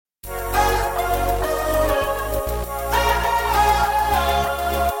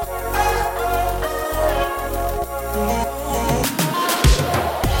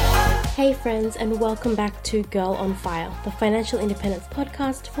friends, and welcome back to Girl on Fire, the financial independence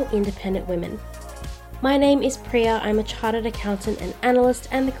podcast for independent women. My name is Priya. I'm a chartered accountant and analyst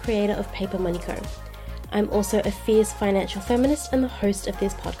and the creator of Paper Money Co. I'm also a fierce financial feminist and the host of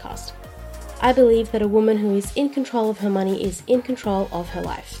this podcast. I believe that a woman who is in control of her money is in control of her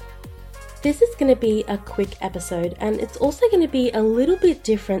life. This is going to be a quick episode, and it's also going to be a little bit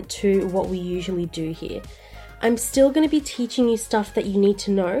different to what we usually do here. I'm still going to be teaching you stuff that you need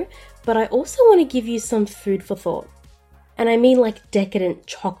to know, but I also want to give you some food for thought. And I mean like decadent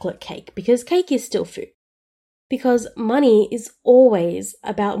chocolate cake, because cake is still food. Because money is always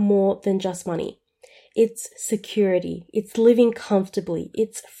about more than just money. It's security, it's living comfortably,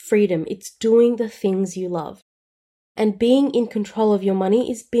 it's freedom, it's doing the things you love. And being in control of your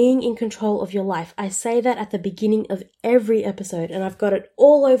money is being in control of your life. I say that at the beginning of every episode, and I've got it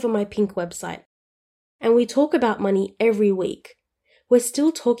all over my pink website. And we talk about money every week. We're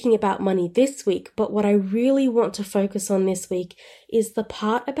still talking about money this week, but what I really want to focus on this week is the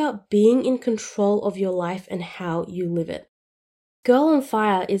part about being in control of your life and how you live it. Girl on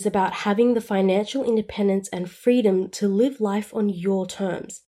Fire is about having the financial independence and freedom to live life on your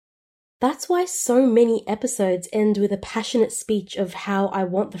terms. That's why so many episodes end with a passionate speech of how I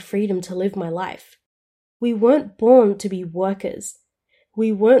want the freedom to live my life. We weren't born to be workers.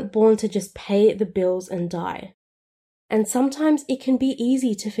 We weren't born to just pay the bills and die. And sometimes it can be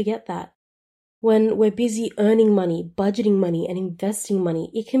easy to forget that. When we're busy earning money, budgeting money, and investing money,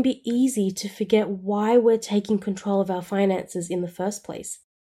 it can be easy to forget why we're taking control of our finances in the first place.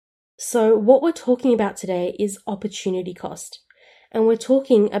 So what we're talking about today is opportunity cost. And we're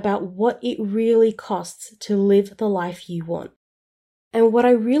talking about what it really costs to live the life you want. And what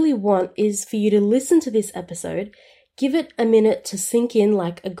I really want is for you to listen to this episode, give it a minute to sink in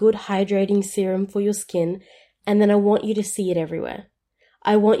like a good hydrating serum for your skin, and then I want you to see it everywhere.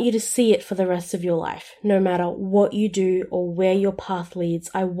 I want you to see it for the rest of your life. No matter what you do or where your path leads,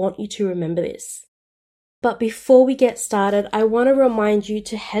 I want you to remember this. But before we get started, I want to remind you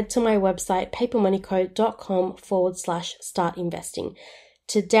to head to my website, papermoneyco.com/start investing,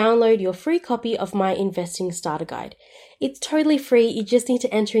 to download your free copy of my investing starter guide. It's totally free. You just need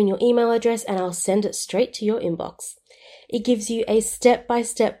to enter in your email address and I'll send it straight to your inbox. It gives you a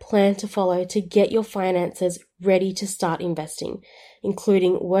step-by-step plan to follow to get your finances ready to start investing,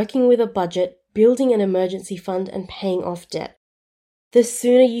 including working with a budget, building an emergency fund, and paying off debt. The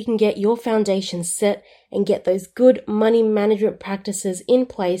sooner you can get your foundation set and get those good money management practices in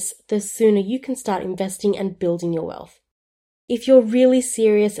place, the sooner you can start investing and building your wealth. If you're really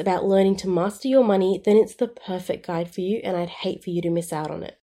serious about learning to master your money, then it's the perfect guide for you, and I'd hate for you to miss out on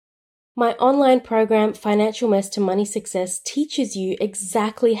it. My online program, Financial Mess to Money Success, teaches you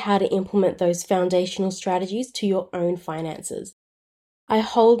exactly how to implement those foundational strategies to your own finances. I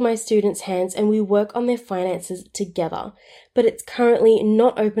hold my students' hands and we work on their finances together, but it's currently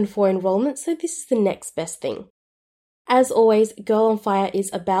not open for enrollment, so this is the next best thing. As always, Girl on Fire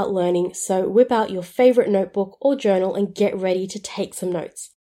is about learning, so whip out your favorite notebook or journal and get ready to take some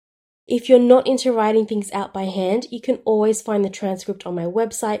notes. If you're not into writing things out by hand, you can always find the transcript on my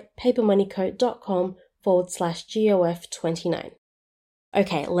website, papermoneyco.com/GOF29.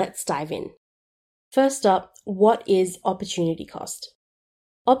 Okay, let's dive in. First up, what is opportunity cost?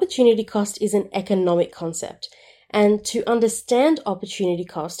 Opportunity cost is an economic concept, and to understand opportunity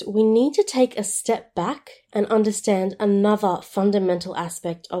cost, we need to take a step back and understand another fundamental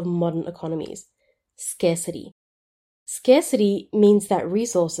aspect of modern economies: scarcity. Scarcity means that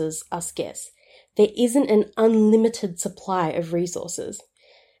resources are scarce. There isn't an unlimited supply of resources.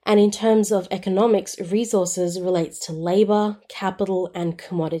 And in terms of economics, resources relates to labor, capital, and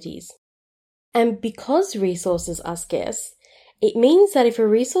commodities. And because resources are scarce, it means that if a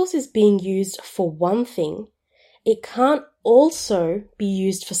resource is being used for one thing, it can't also be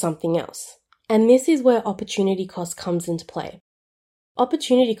used for something else. And this is where opportunity cost comes into play.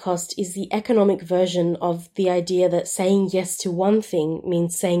 Opportunity cost is the economic version of the idea that saying yes to one thing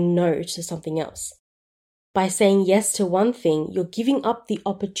means saying no to something else. By saying yes to one thing, you're giving up the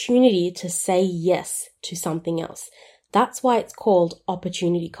opportunity to say yes to something else. That's why it's called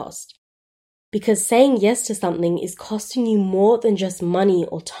opportunity cost. Because saying yes to something is costing you more than just money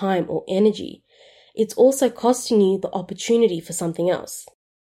or time or energy. It's also costing you the opportunity for something else.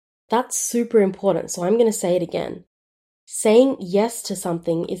 That's super important, so I'm going to say it again. Saying yes to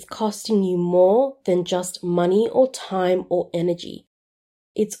something is costing you more than just money or time or energy.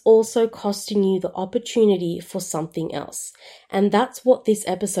 It's also costing you the opportunity for something else. And that's what this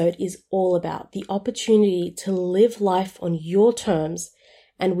episode is all about, the opportunity to live life on your terms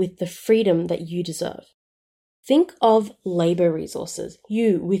and with the freedom that you deserve. Think of labor resources.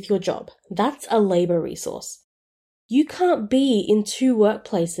 You with your job. That's a labor resource. You can't be in two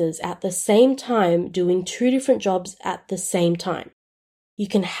workplaces at the same time doing two different jobs at the same time. You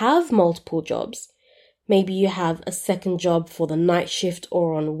can have multiple jobs. Maybe you have a second job for the night shift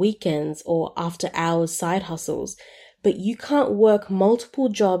or on weekends or after hours side hustles, but you can't work multiple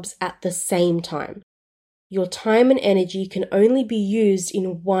jobs at the same time. Your time and energy can only be used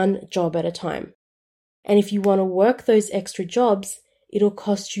in one job at a time. And if you want to work those extra jobs, it'll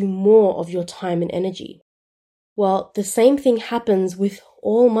cost you more of your time and energy. Well, the same thing happens with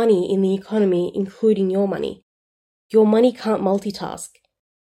all money in the economy, including your money. Your money can't multitask.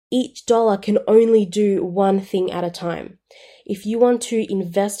 Each dollar can only do one thing at a time. If you want to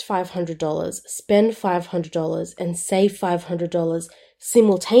invest $500, spend $500, and save $500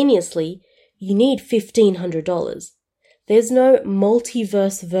 simultaneously, you need $1,500. There's no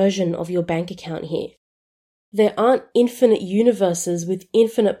multiverse version of your bank account here. There aren't infinite universes with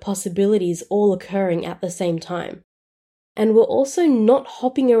infinite possibilities all occurring at the same time. And we're also not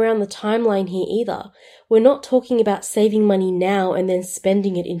hopping around the timeline here either. We're not talking about saving money now and then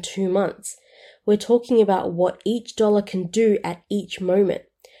spending it in 2 months. We're talking about what each dollar can do at each moment,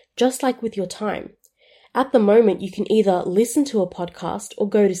 just like with your time. At the moment, you can either listen to a podcast or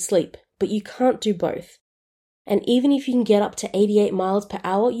go to sleep, but you can't do both. And even if you can get up to 88 miles per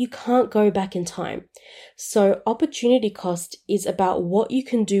hour, you can't go back in time. So opportunity cost is about what you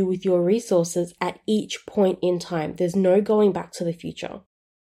can do with your resources at each point in time. There's no going back to the future.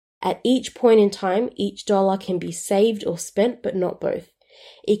 At each point in time, each dollar can be saved or spent, but not both.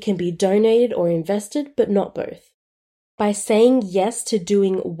 It can be donated or invested, but not both. By saying yes to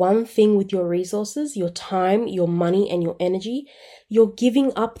doing one thing with your resources, your time, your money, and your energy, you're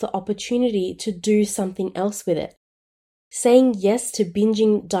giving up the opportunity to do something else with it. Saying yes to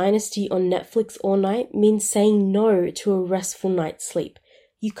binging Dynasty on Netflix all night means saying no to a restful night's sleep.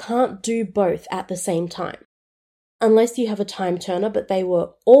 You can't do both at the same time. Unless you have a time turner, but they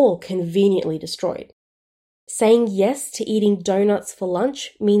were all conveniently destroyed. Saying yes to eating donuts for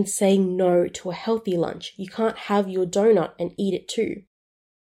lunch means saying no to a healthy lunch. You can't have your donut and eat it too.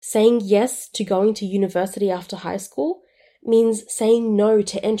 Saying yes to going to university after high school means saying no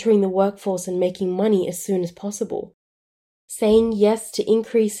to entering the workforce and making money as soon as possible. Saying yes to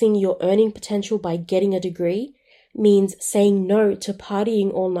increasing your earning potential by getting a degree means saying no to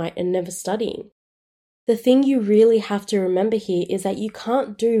partying all night and never studying. The thing you really have to remember here is that you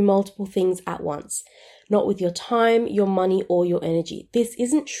can't do multiple things at once. Not with your time, your money, or your energy. This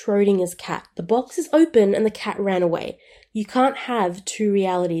isn't Schrodinger's cat. The box is open and the cat ran away. You can't have two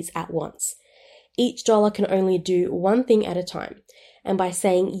realities at once. Each dollar can only do one thing at a time. And by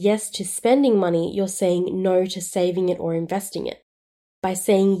saying yes to spending money, you're saying no to saving it or investing it. By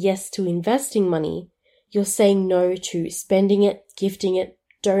saying yes to investing money, you're saying no to spending it, gifting it,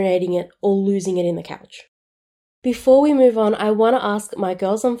 donating it, or losing it in the couch. Before we move on, I want to ask my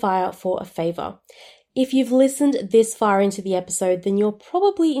girls on fire for a favor. If you've listened this far into the episode, then you're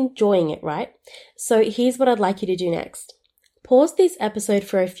probably enjoying it, right? So here's what I'd like you to do next. Pause this episode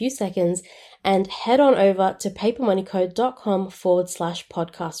for a few seconds and head on over to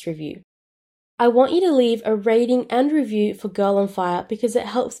papermoneyco.com/podcast review. I want you to leave a rating and review for Girl on Fire because it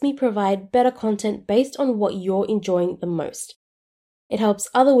helps me provide better content based on what you're enjoying the most. It helps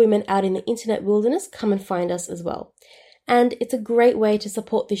other women out in the internet wilderness come and find us as well. And it's a great way to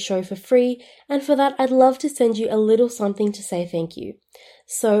support this show for free, and for that I'd love to send you a little something to say thank you.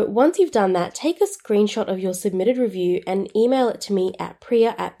 So once you've done that, take a screenshot of your submitted review and email it to me at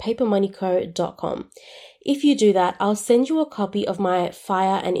priya@papermoneyco.com. If you do that, I'll send you a copy of my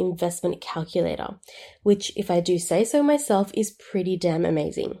FIRE and investment calculator, which, if I do say so myself, is pretty damn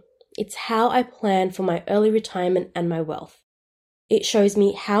amazing. It's how I plan for my early retirement and my wealth. It shows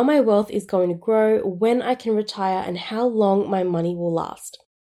me how my wealth is going to grow, when I can retire, and how long my money will last.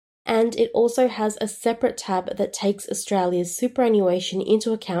 And it also has a separate tab that takes Australia's superannuation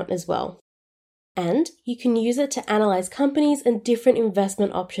into account as well. And you can use it to analyze companies and different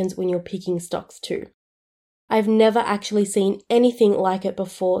investment options when you're picking stocks too. I've never actually seen anything like it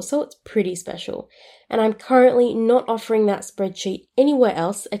before, so it's pretty special. And I'm currently not offering that spreadsheet anywhere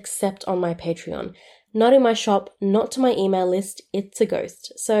else except on my Patreon. Not in my shop, not to my email list, it's a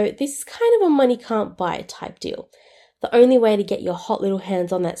ghost. So this is kind of a money can't buy type deal. The only way to get your hot little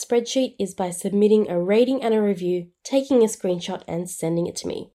hands on that spreadsheet is by submitting a rating and a review, taking a screenshot and sending it to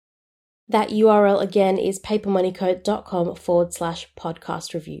me. That URL again is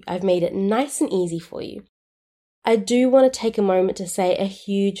papermoneyco.com/podcast review. I've made it nice and easy for you. I do want to take a moment to say a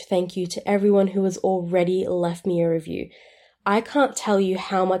huge thank you to everyone who has already left me a review. I can't tell you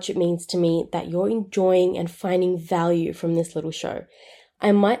how much it means to me that you're enjoying and finding value from this little show.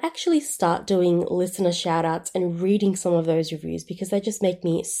 I might actually start doing listener shoutouts and reading some of those reviews because they just make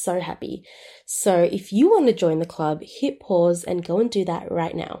me so happy. So if you want to join the club, hit pause and go and do that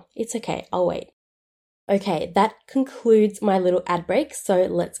right now. It's okay, I'll wait. Okay, that concludes my little ad break, so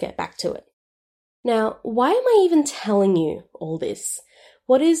let's get back to it. Now, why am I even telling you all this?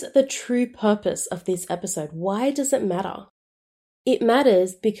 What is the true purpose of this episode? Why does it matter? It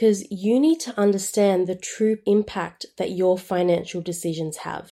matters because you need to understand the true impact that your financial decisions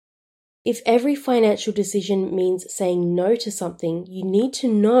have. If every financial decision means saying no to something, you need to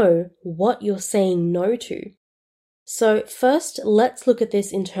know what you're saying no to. So first, let's look at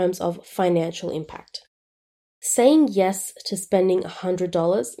this in terms of financial impact. Saying yes to spending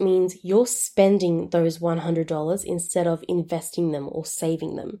 $100 means you're spending those $100 instead of investing them or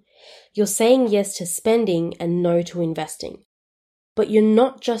saving them. You're saying yes to spending and no to investing. But you're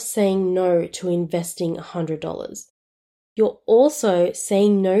not just saying no to investing $100. You're also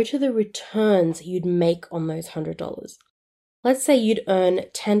saying no to the returns you'd make on those $100. Let's say you'd earn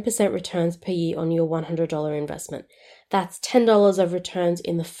 10% returns per year on your $100 investment. That's $10 of returns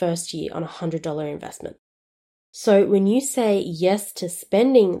in the first year on a $100 investment. So when you say yes to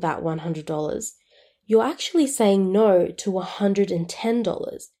spending that $100, you're actually saying no to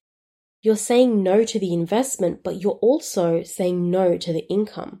 $110. You're saying no to the investment, but you're also saying no to the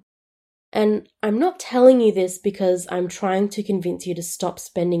income. And I'm not telling you this because I'm trying to convince you to stop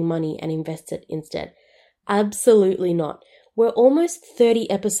spending money and invest it instead. Absolutely not. We're almost 30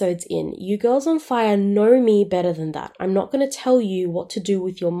 episodes in. You girls on fire know me better than that. I'm not going to tell you what to do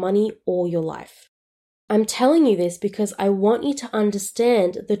with your money or your life. I'm telling you this because I want you to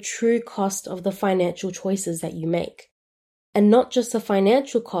understand the true cost of the financial choices that you make. And not just the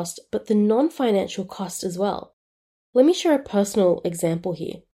financial cost, but the non-financial cost as well. Let me share a personal example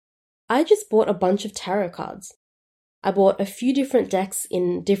here. I just bought a bunch of tarot cards. I bought a few different decks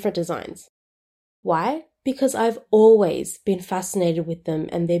in different designs. Why? Because I've always been fascinated with them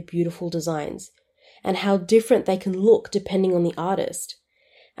and their beautiful designs, and how different they can look depending on the artist.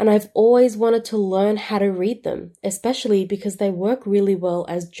 And I've always wanted to learn how to read them, especially because they work really well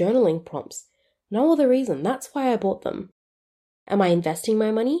as journaling prompts. No other reason. That's why I bought them. Am I investing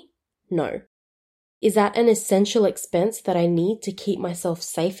my money? No. Is that an essential expense that I need to keep myself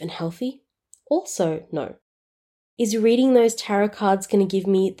safe and healthy? Also, no. Is reading those tarot cards going to give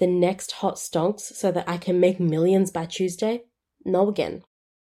me the next hot stonks so that I can make millions by Tuesday? No again.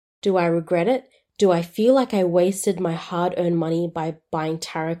 Do I regret it? Do I feel like I wasted my hard-earned money by buying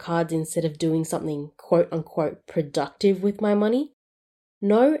tarot cards instead of doing something quote-unquote productive with my money?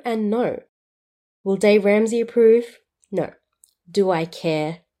 No and no. Will Dave Ramsey approve? No. Do I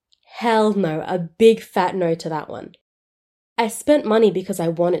care? Hell no, a big fat no to that one. I spent money because I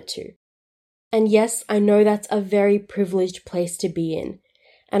wanted to. And yes, I know that's a very privileged place to be in.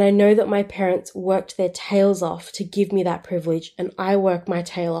 And I know that my parents worked their tails off to give me that privilege, and I worked my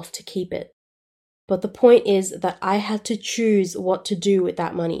tail off to keep it. But the point is that I had to choose what to do with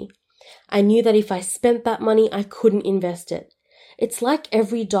that money. I knew that if I spent that money, I couldn't invest it. It's like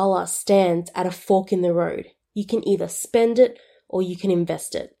every dollar stands at a fork in the road. You can either spend it or you can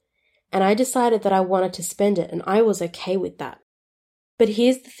invest it. And I decided that I wanted to spend it, and I was okay with that. But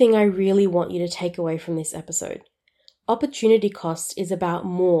here's the thing I really want you to take away from this episode. Opportunity cost is about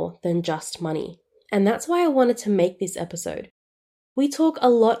more than just money. And that's why I wanted to make this episode. We talk a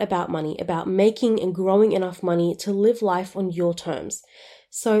lot about money, about making and growing enough money to live life on your terms.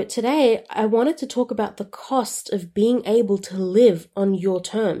 So today, I wanted to talk about the cost of being able to live on your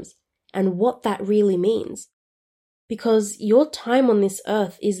terms and what that really means. Because your time on this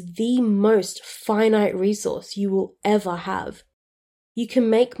earth is the most finite resource you will ever have. You can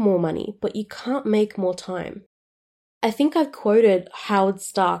make more money, but you can't make more time. I think I've quoted Howard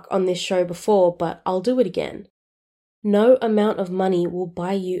Stark on this show before, but I'll do it again. No amount of money will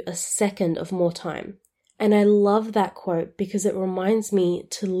buy you a second of more time. And I love that quote because it reminds me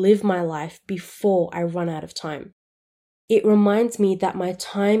to live my life before I run out of time. It reminds me that my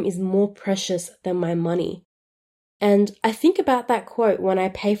time is more precious than my money. And I think about that quote when I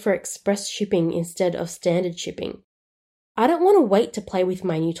pay for express shipping instead of standard shipping. I don't want to wait to play with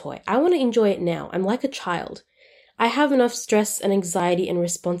my new toy. I want to enjoy it now. I'm like a child. I have enough stress and anxiety and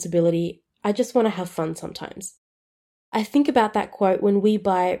responsibility. I just want to have fun sometimes. I think about that quote when we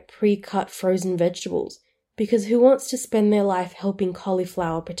buy pre-cut frozen vegetables, because who wants to spend their life helping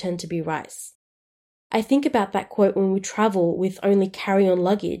cauliflower pretend to be rice? I think about that quote when we travel with only carry-on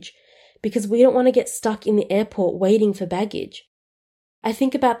luggage, because we don't want to get stuck in the airport waiting for baggage. I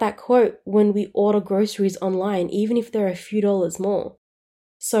think about that quote when we order groceries online, even if they're a few dollars more.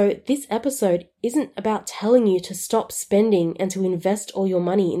 So this episode isn't about telling you to stop spending and to invest all your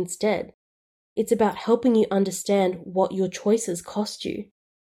money instead. It's about helping you understand what your choices cost you.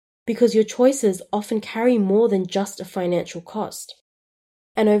 Because your choices often carry more than just a financial cost.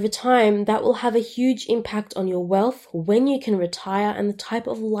 And over time, that will have a huge impact on your wealth, when you can retire, and the type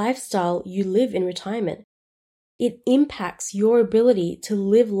of lifestyle you live in retirement. It impacts your ability to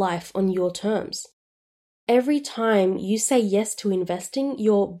live life on your terms. Every time you say yes to investing,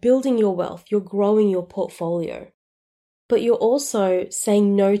 you're building your wealth, you're growing your portfolio. But you're also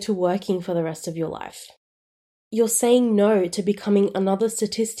saying no to working for the rest of your life. You're saying no to becoming another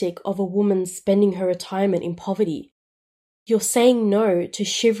statistic of a woman spending her retirement in poverty. You're saying no to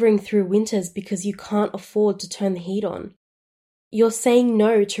shivering through winters because you can't afford to turn the heat on. You're saying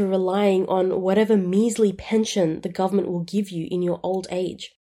no to relying on whatever measly pension the government will give you in your old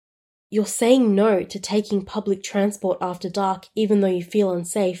age. You're saying no to taking public transport after dark even though you feel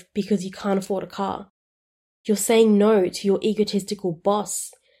unsafe because you can't afford a car. You're saying no to your egotistical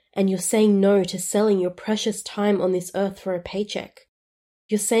boss, and you're saying no to selling your precious time on this earth for a paycheck.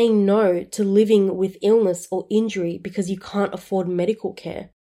 You're saying no to living with illness or injury because you can't afford medical care.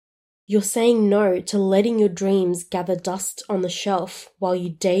 You're saying no to letting your dreams gather dust on the shelf while you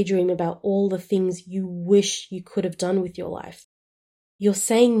daydream about all the things you wish you could have done with your life. You're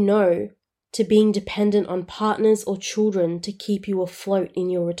saying no to being dependent on partners or children to keep you afloat in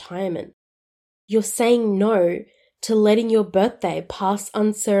your retirement. You're saying no to letting your birthday pass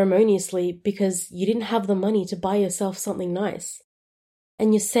unceremoniously because you didn't have the money to buy yourself something nice.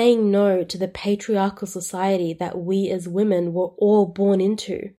 And you're saying no to the patriarchal society that we as women were all born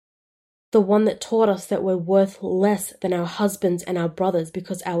into. The one that taught us that we're worth less than our husbands and our brothers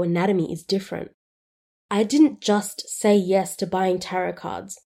because our anatomy is different. I didn't just say yes to buying tarot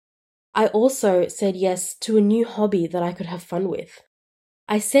cards. I also said yes to a new hobby that I could have fun with.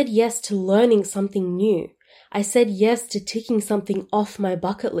 I said yes to learning something new. I said yes to ticking something off my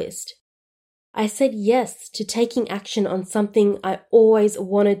bucket list. I said yes to taking action on something I always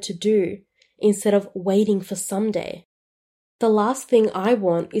wanted to do instead of waiting for someday. The last thing I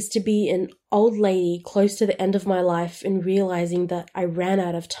want is to be an old lady close to the end of my life and realizing that I ran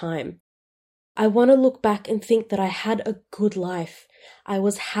out of time. I want to look back and think that I had a good life. I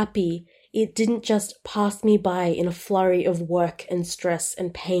was happy. It didn't just pass me by in a flurry of work and stress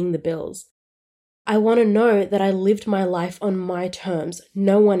and paying the bills. I want to know that I lived my life on my terms,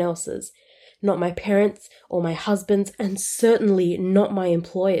 no one else's, not my parents or my husband's, and certainly not my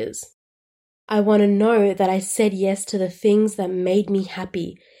employer's. I want to know that I said yes to the things that made me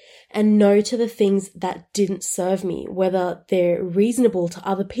happy and no to the things that didn't serve me, whether they're reasonable to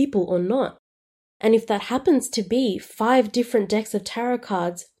other people or not. And if that happens to be 5 different decks of tarot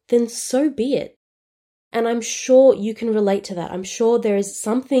cards, then so be it. And I'm sure you can relate to that. I'm sure there is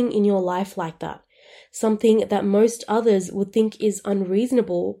something in your life like that. Something that most others would think is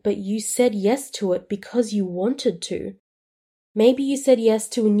unreasonable, but you said yes to it because you wanted to. Maybe you said yes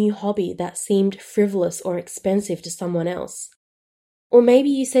to a new hobby that seemed frivolous or expensive to someone else. Or maybe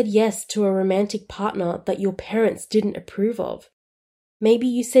you said yes to a romantic partner that your parents didn't approve of. Maybe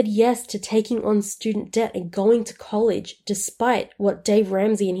you said yes to taking on student debt and going to college despite what Dave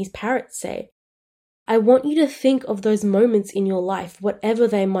Ramsey and his parrots say. I want you to think of those moments in your life, whatever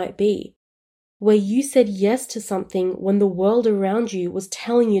they might be, where you said yes to something when the world around you was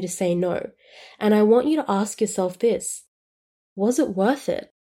telling you to say no. And I want you to ask yourself this: was it worth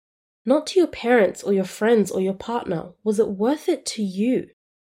it? Not to your parents or your friends or your partner. Was it worth it to you?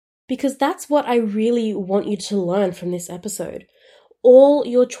 Because that's what I really want you to learn from this episode. All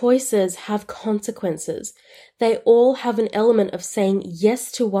your choices have consequences. They all have an element of saying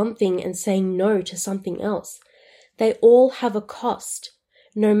yes to one thing and saying no to something else. They all have a cost.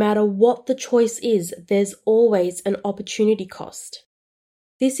 No matter what the choice is, there's always an opportunity cost.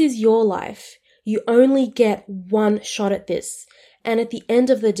 This is your life. You only get one shot at this. And at the end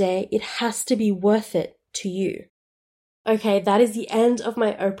of the day, it has to be worth it to you. Okay, that is the end of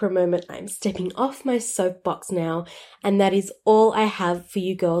my Oprah moment. I'm stepping off my soapbox now, and that is all I have for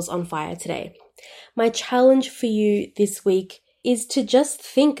you girls on fire today. My challenge for you this week is to just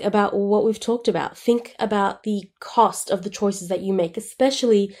think about what we've talked about. Think about the cost of the choices that you make,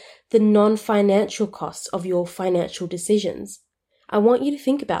 especially the non-financial costs of your financial decisions. I want you to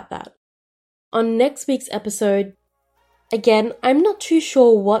think about that. On next week's episode, again, I'm not too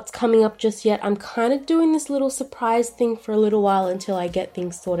sure what's coming up just yet. I'm kind of doing this little surprise thing for a little while until I get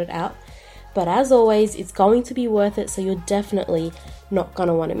things sorted out. But as always, it's going to be worth it, so you're definitely not going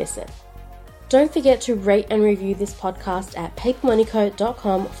to want to miss it. Don't forget to rate and review this podcast at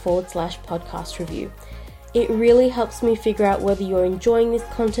papermoneyco.com/podcast review. It really helps me figure out whether you're enjoying this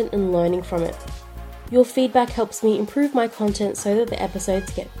content and learning from it. Your feedback helps me improve my content so that the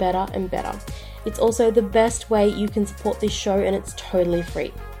episodes get better and better. It's also the best way you can support this show, and it's totally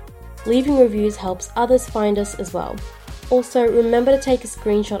free. Leaving reviews helps others find us as well. Also, remember to take a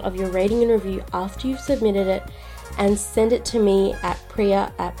screenshot of your rating and review after you've submitted it and send it to me at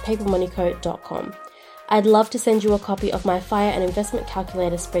priya@papermoneyco.com. I'd love to send you a copy of my FIRE and investment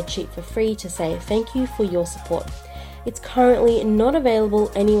calculator spreadsheet for free to say thank you for your support. It's currently not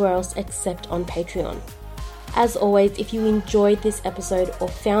available anywhere else except on Patreon. As always, if you enjoyed this episode or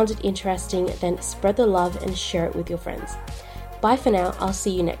found it interesting, then spread the love and share it with your friends. Bye for now, I'll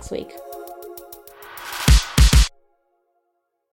see you next week.